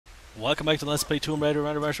Welcome back to Let's Play Tomb Raider.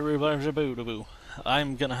 I'm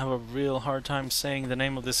gonna have a real hard time saying the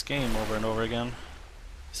name of this game over and over again.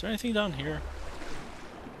 Is there anything down here?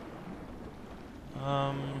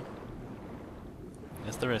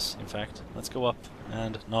 Yes there is, in fact. Let's go up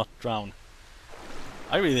and not drown.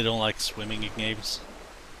 I really don't like swimming in games.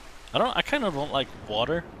 I kind of don't like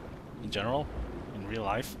water in general, in real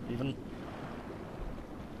life even.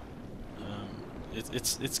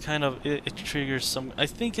 It's kind of it triggers some. I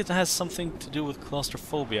think it has something to do with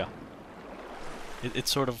claustrophobia.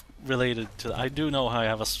 It's sort of related to. I do know I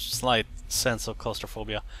have a slight sense of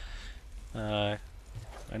claustrophobia. I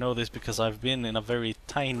know this because I've been in a very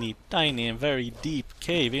tiny and very deep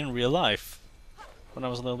cave in real life when I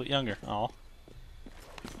was a little bit younger. Oh,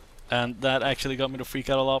 and that actually got me to freak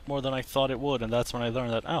out a lot more than I thought it would. And that's when I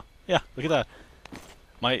learned that. Oh, yeah, look at that.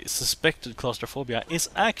 My suspected claustrophobia is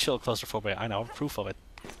actual claustrophobia. I now have proof of it.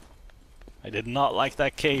 I did not like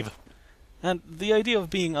that cave. And the idea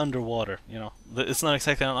of being underwater, you know, it's not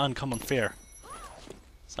exactly an uncommon fare.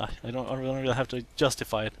 So I don't really have to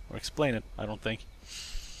justify it or explain it, I don't think.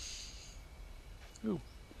 Ooh.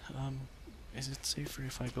 Is it safer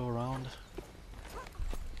if I go around?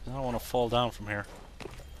 I don't want to fall down from here.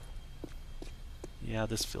 Yeah,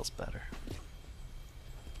 this feels better.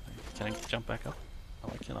 Can I jump back up?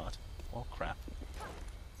 No, I cannot. Oh, crap.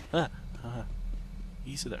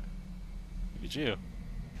 Easy there. Look at you.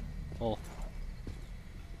 All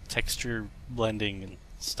texture blending and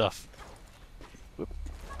stuff. Whoop.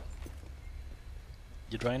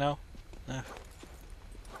 You dry now?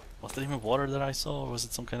 Was that even water that I saw, or was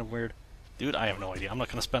it some kind of weird... Dude, I have no idea. I'm not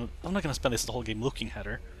gonna spend this the whole game looking at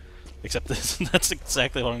her. Except this, that's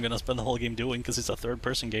exactly what I'm gonna spend the whole game doing, because it's a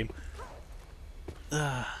third-person game.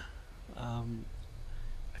 I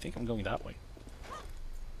think I'm going that way.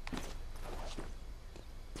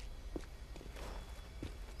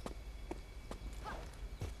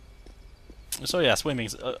 So yeah, swimming,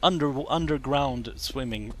 underground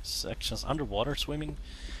swimming sections, underwater swimming.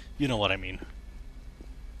 You know what I mean.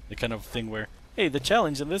 The kind of thing where, hey, the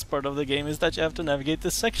challenge in this part of the game is that you have to navigate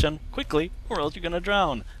this section quickly, or else you're gonna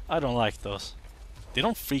drown. I don't like those. They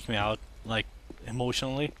don't freak me out, like,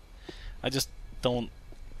 emotionally. I just don't.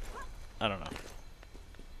 I don't know.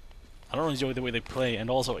 I don't enjoy the way they play, and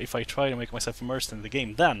also if I try to make myself immersed in the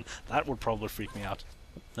game, then that would probably freak me out.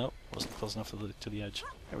 Nope, wasn't close enough to the edge.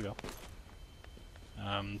 There we go.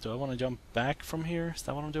 Do I want to jump back from here? Is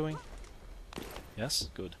that what I'm doing? Yes?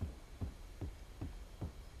 Good.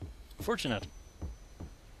 Fortunate.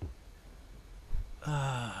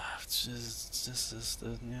 This is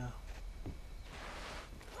the... yeah.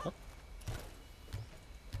 Oh.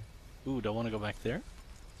 Ooh, do I want to go back there?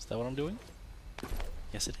 Is that what I'm doing?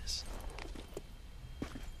 Yes, it is.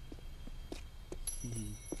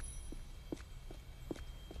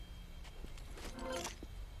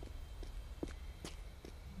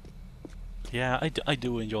 Yeah, I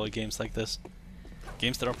do enjoy games like this.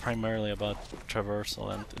 Games that are primarily about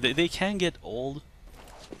traversal, and they can get old,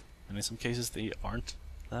 and in some cases they aren't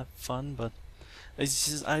that fun, but it's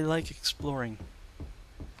just, I like exploring.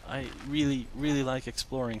 I really like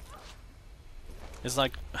exploring. It's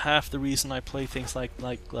like half the reason I play things like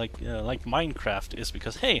Minecraft is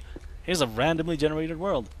because, hey, here's a randomly generated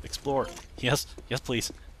world. Explore. Yes,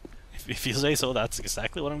 please. If you say so, that's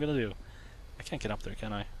exactly what I'm gonna do. I can't get up there,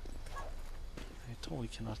 can I? I totally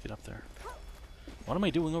cannot get up there. What am I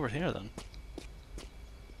doing over here then?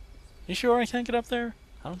 You sure I can't get up there?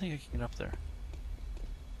 I don't think I can get up there.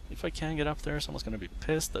 If I can get up there, someone's gonna be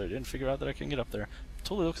pissed that I didn't figure out that I can get up there. It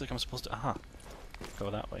totally looks like I'm supposed to. Aha.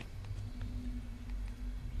 Go that way.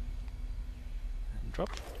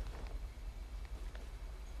 Drop.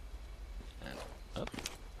 And up.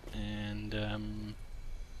 And,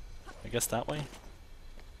 I guess that way?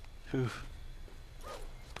 Whew.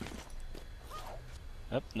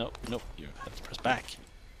 Up, nope, you have to press back.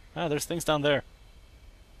 Ah, there's things down there.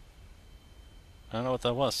 I don't know what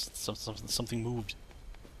that was. Something moved.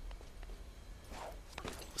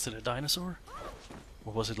 Was it a dinosaur?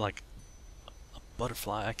 Or was it like a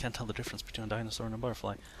butterfly? I can't tell the difference between a dinosaur and a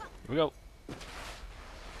butterfly. Here we go.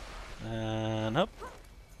 And up.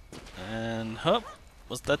 And up.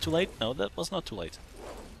 Was that too late? No, that was not too late.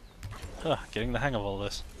 Huh, getting the hang of all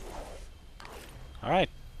this. Alright.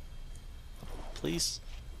 Please.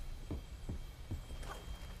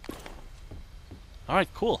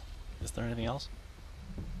 Alright, cool. Is there anything else?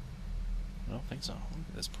 I don't think so. Look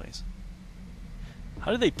at this place. How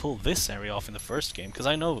did they pull this area off in the first game? Because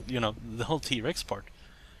I know, you know, the whole T-Rex part.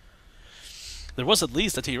 There was at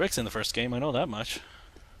least a T-Rex in the first game, I know that much.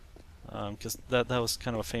 Because that was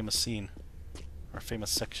kind of a famous scene. Or a famous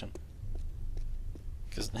section.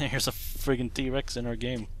 Because here's a friggin' T-Rex in our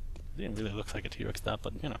game. It didn't really look like a T-Rex that,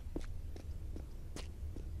 but you know.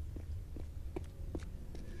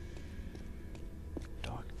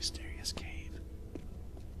 Dark, mysterious cave.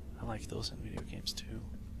 I like those in video games too.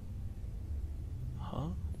 Huh?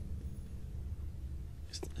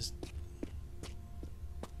 Is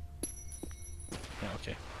yeah,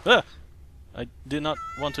 okay. Ah! I did not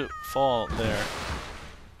want to fall there.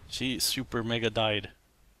 She super mega died.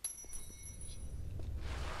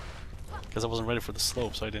 Because I wasn't ready for the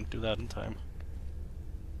slope, so I didn't do that in time.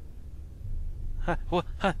 Ha! What?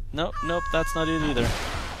 Ha! Nope, nope, that's not it either.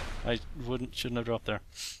 I shouldn't have dropped there.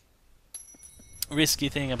 Risky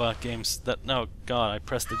thing about games that... No, God, I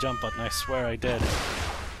pressed the jump button, I swear I did.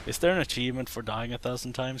 Is there an achievement for dying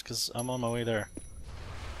 1,000 times? Because I'm on my way there.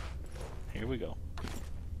 Here we go.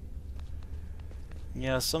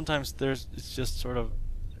 Yeah, sometimes it's just sort of...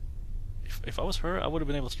 If I was her, I would have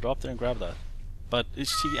been able to drop there and grab that. But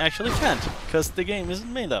she actually can't, because the game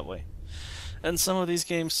isn't made that way. And some of these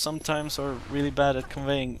games sometimes are really bad at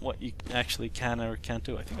conveying what you actually can or can't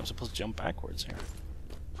do. I think I'm supposed to jump backwards here.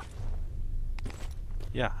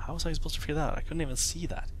 Yeah, how was I supposed to figure that out? I couldn't even see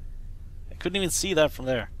that. I couldn't even see that from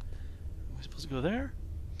there. Am I supposed to go there?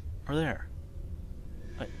 Or there?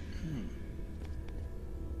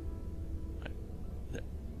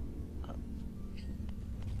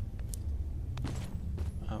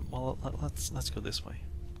 Well, let's go this way.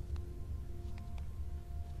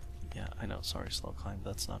 Yeah, I know. Sorry, slow climb.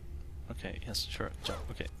 That's not... Okay, yes, sure. Jump.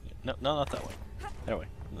 Okay. No, not that way. Their way.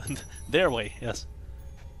 Their way, yes.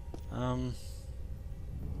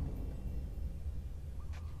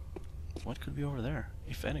 What could be over there,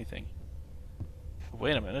 if anything?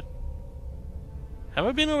 Wait a minute. Have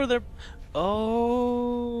I been over there?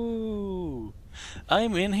 Oh!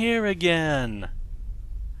 I'm in here again!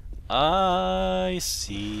 I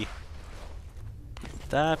see.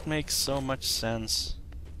 That makes so much sense.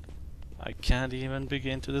 I can't even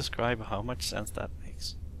begin to describe how much sense that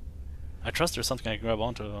makes. I trust there's something I can grab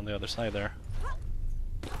onto on the other side there.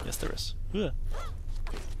 Yes, there is. Ugh.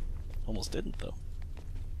 Almost didn't, though.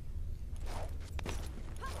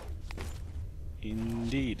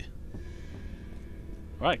 Indeed.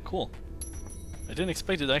 Right, cool. I didn't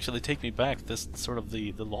expect it to actually take me back this sort of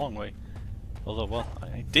the long way. Although, well,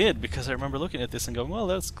 I did, because I remember looking at this and going, well,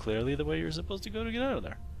 that's clearly the way you're supposed to go to get out of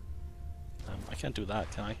there. I can't do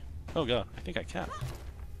that, can I? Oh god, I think I can.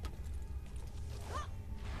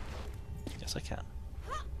 Yes, I can.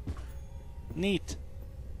 Neat!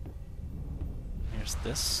 Here's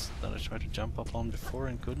this that I tried to jump up on before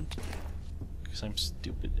and couldn't. Because I'm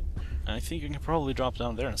stupid. I think you can probably drop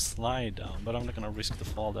down there and slide down, but I'm not gonna risk the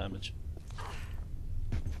fall damage.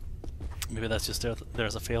 Maybe that's just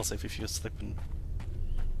there's a failsafe if you slip and...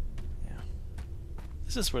 Yeah.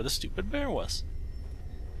 This is where the stupid bear was.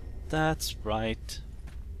 That's right.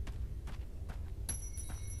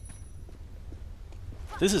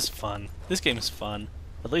 This is fun. This game is fun.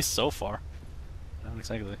 At least so far. I haven't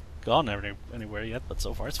exactly gone anywhere yet, but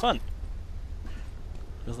so far it's fun.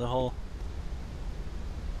 There's the whole...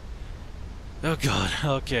 Oh god,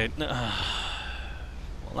 okay.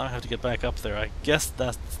 Well, now I have to get back up there. I guess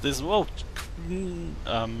that's this. Whoa!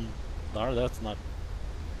 No, that's not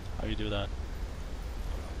how you do that.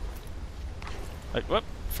 Whoop!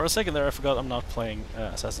 For a second there, I forgot I'm not playing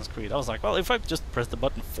Assassin's Creed. I was like, well, if I just press the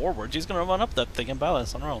button forward, she's gonna run up that thing and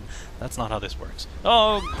balance on her own. That's not how this works.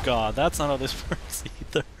 Oh god, that's not how this works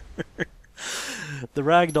either. The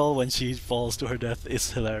ragdoll when she falls to her death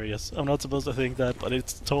is hilarious. I'm not supposed to think that, but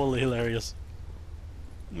it's totally hilarious.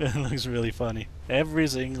 It looks really funny every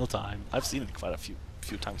single time. I've seen it quite a few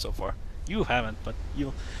times so far. You haven't, but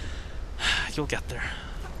you'll get there.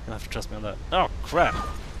 You'll have to trust me on that. Oh crap!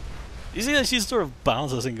 You see that she sort of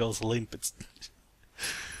bounces and goes limp.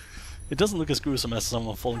 It doesn't look as gruesome as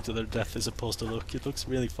someone falling to their death is supposed to look. It looks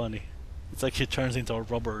really funny. It's like she turns into a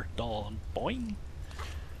rubber doll and boing.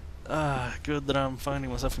 Good that I'm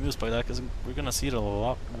finding myself amused by that, because we're gonna see it a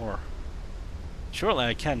lot more. Surely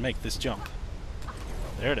I can make this jump.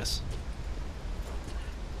 There it is.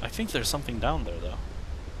 I think there's something down there, though.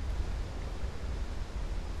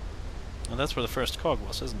 And that's where the first cog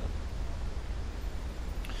was, isn't it?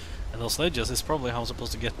 And those ledges is probably how I'm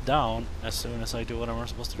supposed to get down as soon as I do what I'm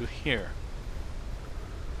supposed to do here.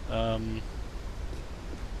 Or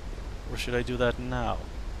should I do that now?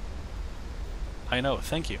 I know,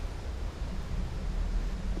 thank you.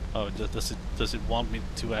 Oh, does it want me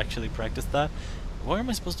to actually practice that? Where am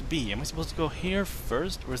I supposed to be? Am I supposed to go here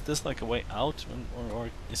first, or is this like a way out,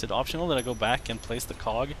 or is it optional that I go back and place the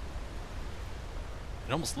cog? It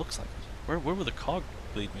almost looks like it. Where would the cog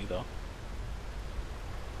lead me, though?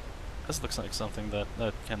 This looks like something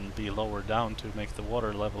that can be lowered down to make the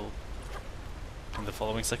water level in the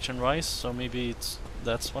following section rise, so maybe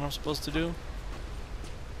that's what I'm supposed to do.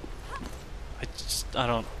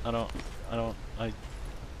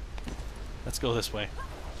 Let's go this way.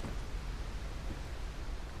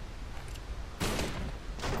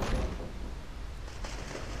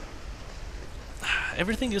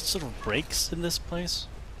 Everything just sort of breaks in this place.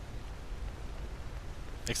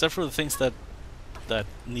 Except for the things that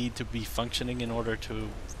need to be functioning in order to,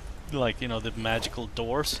 like, you know, the magical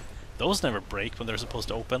doors. Those never break when they're supposed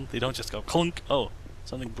to open. They don't just go clunk. Oh,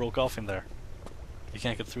 something broke off in there. You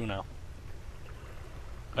can't get through now.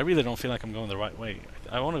 I really don't feel like I'm going the right way.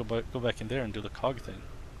 I want to go back in there and do the cog thing.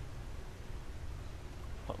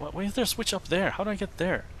 Why is there a switch up there? How do I get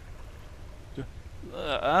there?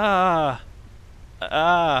 I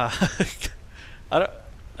don't...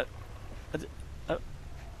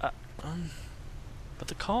 but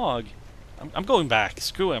the cog... I'm going back.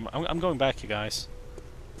 Screw him. I'm going back, you guys.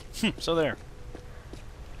 So there.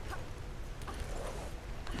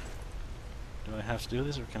 Do I have to do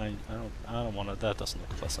this, or can I don't want to... That doesn't look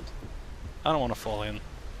pleasant. I don't want to fall in.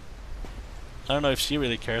 I don't know if she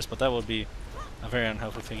really cares, but that would be a very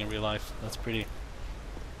unhelpful thing in real life. That's pretty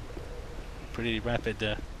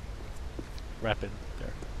rapid. Rapid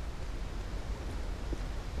there.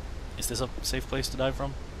 Is this a safe place to dive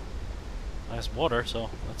from? Nice water, so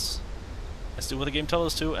let's do what the game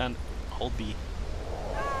tells us to and hold B.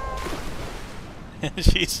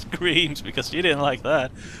 She screams because she didn't like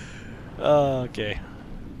that. Okay.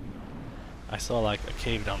 I saw like a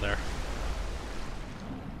cave down there.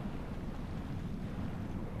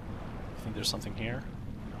 I think there's something here.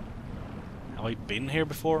 Have I been here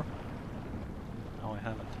before? No, I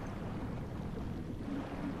haven't.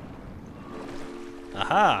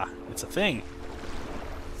 Aha! It's a thing!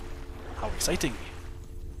 How exciting!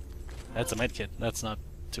 That's a medkit. That's not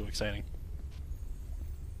too exciting.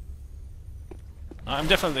 I'm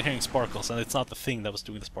definitely hearing sparkles, and it's not the thing that was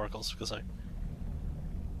doing the sparkles, because I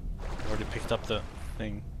already picked up the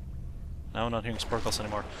thing. Now I'm not hearing sparkles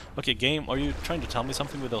anymore. Okay, game, are you trying to tell me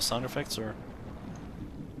something with those sound effects, or...?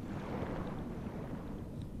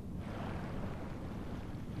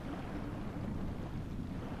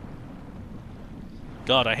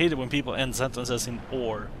 God, I hate it when people end sentences in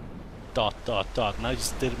or. ... And I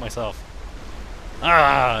just did it myself.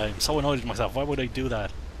 Ah! I'm so annoyed with myself. Why would I do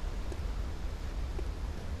that?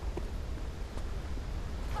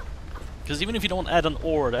 Because even if you don't add an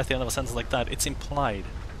or at the end of a sentence like that, it's implied.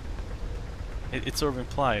 It's sort of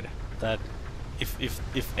implied that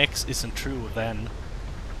if X isn't true, then...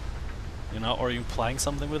 You know, are you implying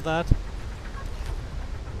something with that?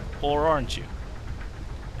 Or aren't you?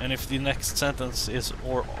 And if the next sentence is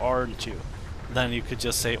or aren't you, then you could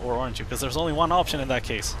just say or aren't you, because there's only one option in that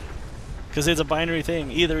case. Because it's a binary thing,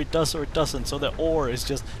 either it does or it doesn't, so the or is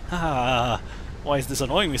just, why is this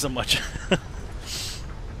annoying me so much?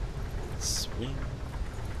 Swing,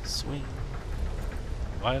 swing,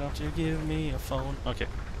 why don't you give me a phone? Okay,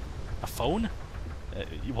 a phone?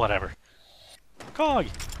 Whatever. Cog!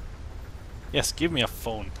 Yes, give me a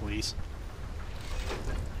phone, please.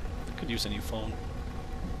 I could use a new phone.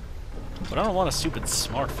 But I don't want a stupid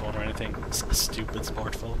smartphone or anything. A stupid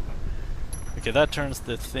smartphone. Okay, that turns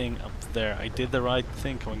the thing up there. I did the right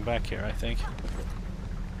thing coming back here, I think.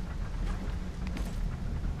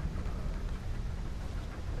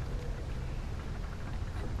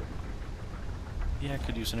 Yeah, I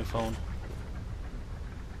could use a new phone.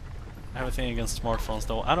 I have a thing against smartphones,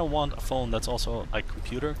 though. I don't want a phone that's also like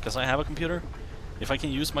computer, because I have a computer. If I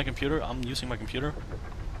can use my computer, I'm using my computer.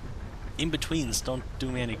 In-betweens don't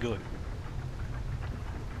do me any good.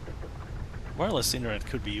 Wireless internet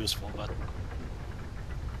could be useful, but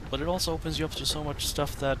it also opens you up to so much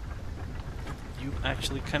stuff that you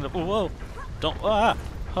actually kind of... Whoa! Don't...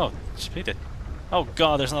 Oh, just beat it. Oh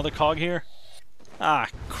god, there's another cog here? Ah,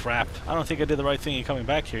 crap. I don't think I did the right thing in coming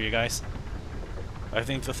back here, you guys. I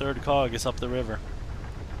think the third cog is up the river.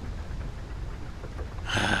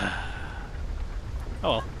 Oh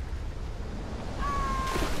well.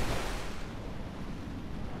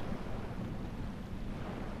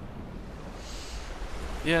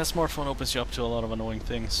 Yeah, smartphone opens you up to a lot of annoying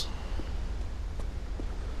things.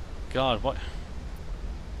 God, what?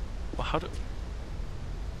 Well, how do...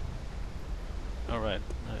 Alright.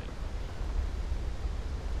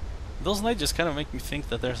 Those lights just kind of make me think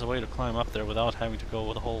that there's a way to climb up there without having to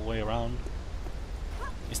go the whole way around.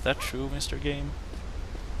 Is that true, Mr. Game?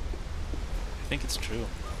 I think it's true.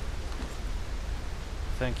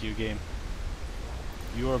 Thank you, game.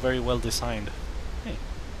 You are very well designed. Hey.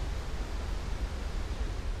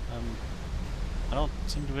 I don't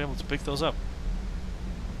seem to be able to pick those up.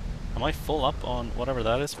 Am I full up on whatever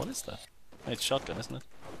that is? What is that? It's shotgun, isn't it?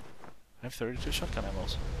 I have 32 shotgun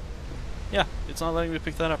ammos. Yeah, it's not letting me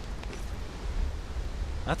pick that up.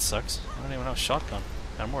 That sucks. I don't even have a shotgun.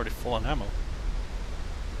 I'm already full on ammo.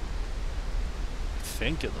 I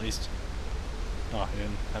think, at least. Oh, I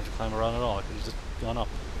didn't have to climb around at all. I could have just gone up.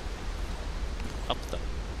 Up them.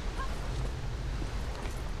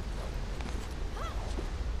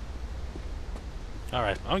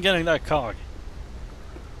 Alright, I'm getting that cog.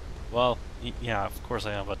 Well, yeah, of course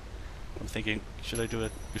I am, but I'm thinking, should I do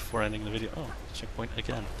it before ending the video? Oh, checkpoint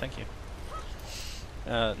again. Thank you.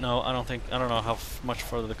 No, I don't know how much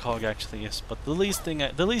further the cog actually is, but the least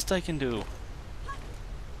I can do.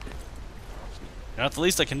 The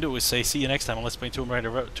least I can do is say, see you next time on Let's Play Tomb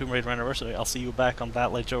Raider Anniversary. I'll see you back on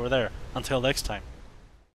that ledge over there. Until next time.